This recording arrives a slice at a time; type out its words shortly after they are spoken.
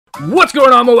What's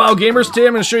going on, mobile gamers? Today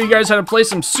I'm going to show you guys how to play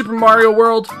some Super Mario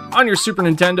World on your Super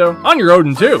Nintendo, on your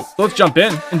Odin too. So let's jump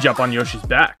in and jump on Yoshi's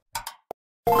back.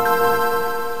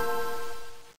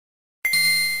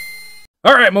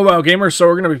 Alright, mobile gamers, so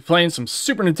we're going to be playing some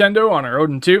Super Nintendo on our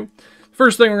Odin 2.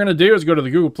 First thing we're going to do is go to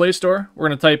the Google Play Store. We're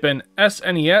going to type in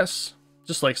SNES,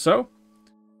 just like so.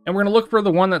 And we're going to look for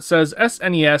the one that says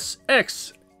SNES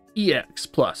X-EX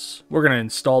Plus. We're going to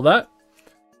install that.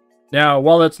 Now,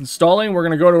 while that's installing, we're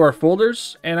going to go to our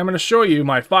folders, and I'm going to show you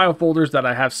my file folders that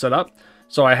I have set up.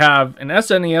 So I have an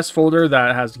SNES folder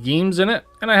that has games in it,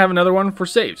 and I have another one for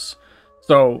saves.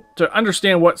 So to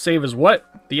understand what save is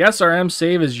what, the SRM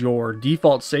save is your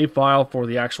default save file for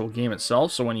the actual game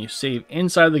itself. So when you save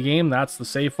inside the game, that's the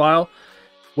save file.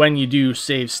 When you do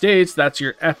save states, that's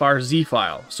your FRZ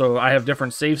file. So I have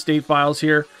different save state files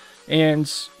here, and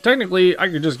technically I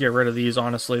could just get rid of these,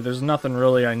 honestly. There's nothing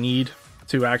really I need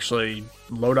to actually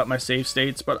load up my save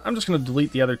states, but I'm just going to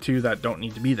delete the other two that don't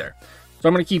need to be there. So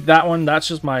I'm going to keep that one. That's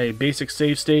just my basic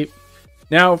save state.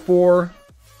 Now for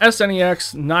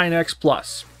SNES 9X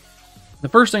Plus, the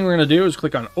first thing we're going to do is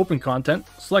click on Open Content,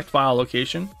 select File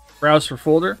Location, browse for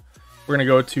folder. We're going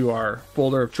to go to our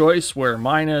folder of choice, where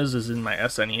mine is in my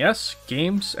SNES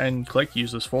games, and click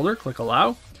Use this folder, click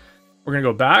Allow. We're going to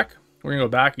go back. We're going to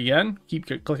go back again,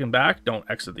 keep clicking back, don't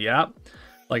exit the app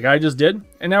like I just did.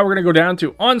 And now we're going to go down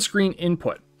to on-screen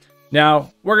input.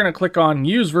 Now we're going to click on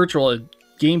use virtual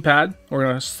gamepad. We're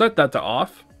going to set that to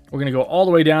off. We're going to go all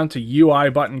the way down to UI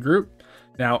button group.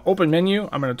 Now open menu,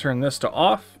 I'm going to turn this to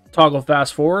off. Toggle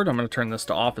fast forward, I'm going to turn this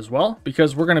to off as well,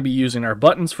 because we're going to be using our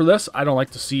buttons for this. I don't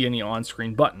like to see any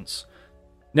on-screen buttons.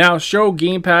 Now show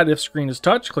gamepad if screen is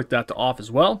touch, click that to off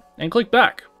as well, and click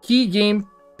back. Key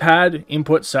gamepad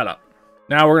input setup.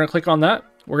 Now we're going to click on that.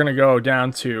 We're going to go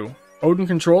down to Odin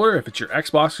controller. If it's your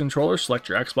Xbox controller, select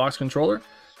your Xbox controller.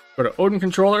 Go to Odin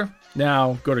controller.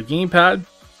 Now go to gamepad.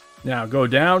 Now go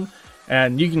down,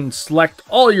 and you can select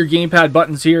all your gamepad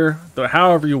buttons here,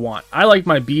 however you want. I like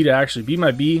my B to actually be my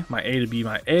B, my A to be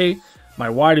my A, my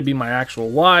Y to be my actual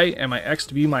Y, and my X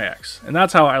to be my X. And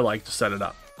that's how I like to set it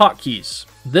up. Hotkeys.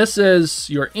 This is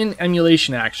your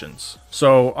in-emulation actions.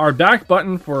 So our back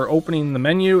button for opening the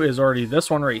menu is already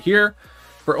this one right here.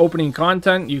 For opening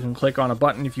content, you can click on a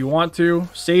button if you want to.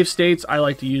 Save states, I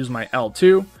like to use my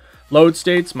L2. Load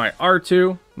states, my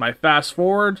R2. My fast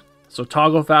forward, so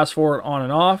toggle fast forward on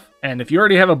and off. And if you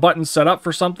already have a button set up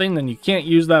for something, then you can't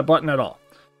use that button at all.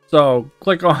 So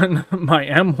click on my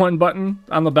M1 button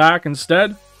on the back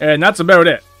instead, and that's about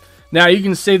it. Now you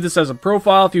can save this as a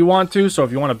profile if you want to. So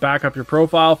if you want to back up your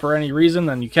profile for any reason,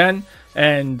 then you can.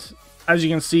 And as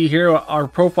you can see here, our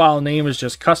profile name is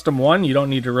just custom one. You don't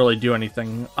need to really do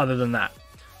anything other than that.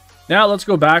 Now let's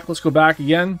go back. Let's go back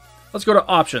again. Let's go to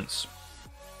options.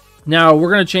 Now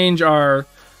we're going to change our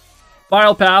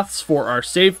file paths for our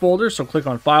save folder. So click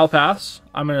on file paths.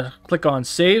 I'm going to click on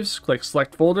saves, click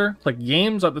select folder, click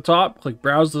games at the top, click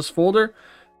browse this folder,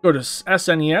 go to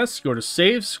SNES, go to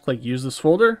saves, click use this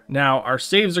folder. Now our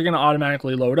saves are going to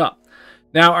automatically load up.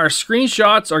 Now our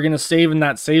screenshots are going to save in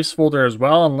that saves folder as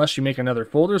well, unless you make another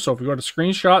folder. So if we go to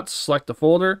screenshots, select the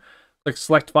folder, click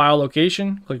select file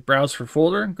location, click browse for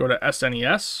folder, go to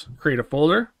SNES, create a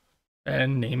folder,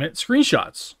 and name it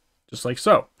screenshots, just like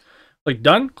so. Click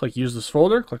done, click use this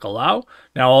folder, click allow.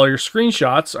 Now all your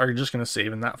screenshots are just going to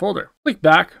save in that folder. Click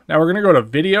back. Now we're going to go to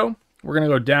video. We're going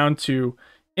to go down to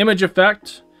image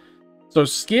effect. So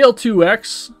scale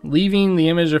 2x, leaving the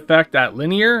image effect at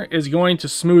linear, is going to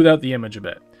smooth out the image a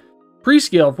bit.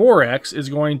 Prescale 4x is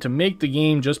going to make the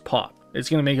game just pop. It's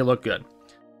going to make it look good.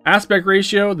 Aspect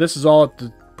ratio, this is all up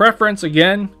to preference.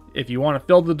 Again, if you want to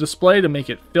fill the display to make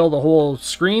it fill the whole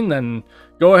screen, then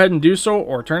go ahead and do so,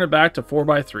 or turn it back to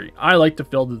 4:3. I like to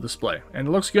fill the display, and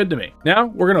it looks good to me. Now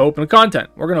we're going to open the content.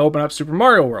 We're going to open up Super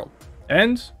Mario World,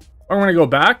 and I'm going to go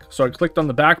back. So I clicked on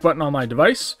the back button on my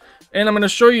device, and I'm going to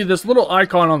show you this little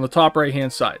icon on the top right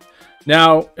hand side.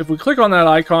 Now if we click on that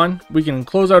icon, we can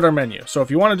close out our menu. So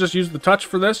if you want to just use the touch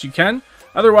for this, you can.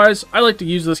 Otherwise, I like to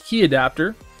use this key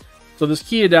adapter. So this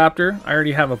key adapter, I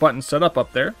already have a button set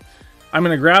up there. I'm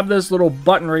going to grab this little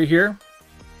button right here,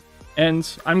 and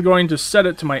I'm going to set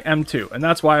it to my M2, and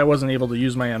that's why I wasn't able to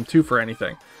use my M2 for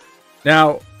anything.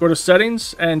 Now go to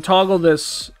settings and toggle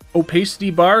this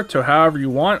opacity bar to however you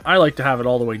want. I like to have it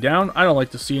all the way down. I don't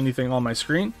like to see anything on my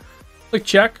screen. Click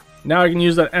check. Now I can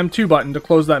use that M2 button to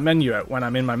close that menu out when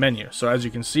I'm in my menu. So as you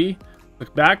can see,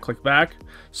 click back, click back.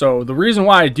 So the reason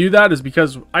why I do that is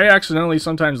because I accidentally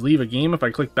sometimes leave a game if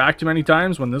I click back too many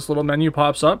times when this little menu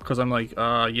pops up, because I'm like,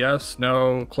 yes,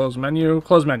 no, close menu,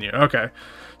 okay.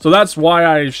 So that's why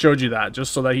I showed you that,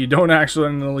 just so that you don't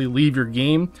accidentally leave your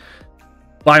game.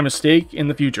 by mistake in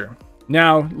the future.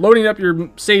 Now, loading up your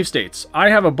save states. I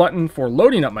have a button for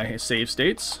loading up my save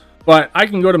states, but I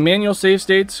can go to manual save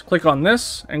states, click on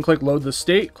this, and click load the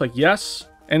state, click yes,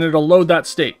 and it'll load that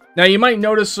state. Now, you might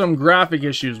notice some graphic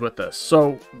issues with this.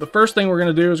 So the first thing we're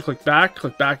going to do is click back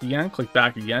again, click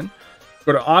back again.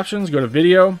 Go to options, go to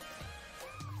video,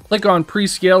 click on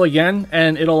pre-scale again,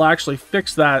 and it'll actually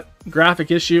fix that graphic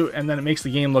issue, and then it makes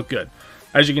the game look good.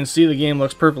 As you can see, the game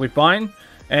looks perfectly fine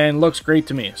and looks great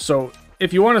to me. So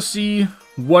if you want to see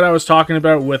what I was talking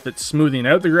about with it smoothing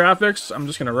out the graphics, I'm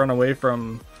just going to run away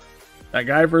from that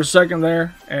guy for a second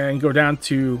there and go down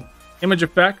to image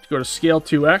effect, go to scale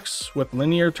 2x with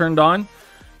linear turned on.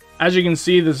 As you can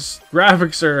see, this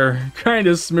graphics are kind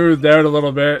of smoothed out a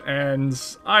little bit, and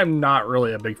I'm not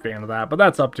really a big fan of that, but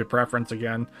that's up to preference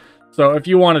again. So if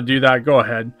you want to do that, go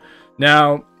ahead.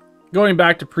 Now, going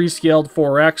back to pre-scaled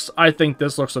 4x, I think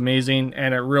this looks amazing,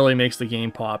 and it really makes the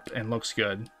game pop and looks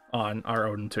good on our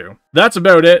Odin 2. That's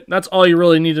about it. That's all you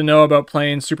really need to know about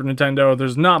playing Super Nintendo.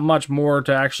 There's not much more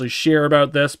to actually share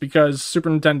about this because Super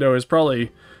Nintendo is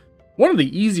probably one of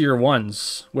the easier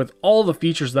ones with all the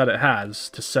features that it has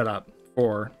to set up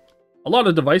for a lot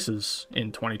of devices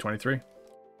in 2023.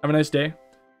 Have a nice day.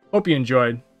 Hope you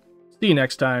enjoyed. See you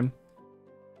next time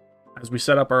as we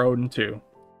set up our Odin 2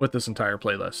 with this entire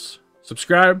playlist.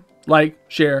 Subscribe, like,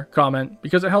 share, comment,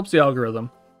 because it helps the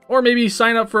algorithm. Or maybe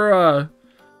sign up for a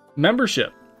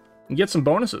membership and get some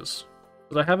bonuses,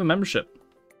 because I have a membership.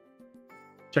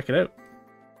 Check it out.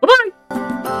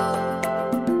 Bye-bye!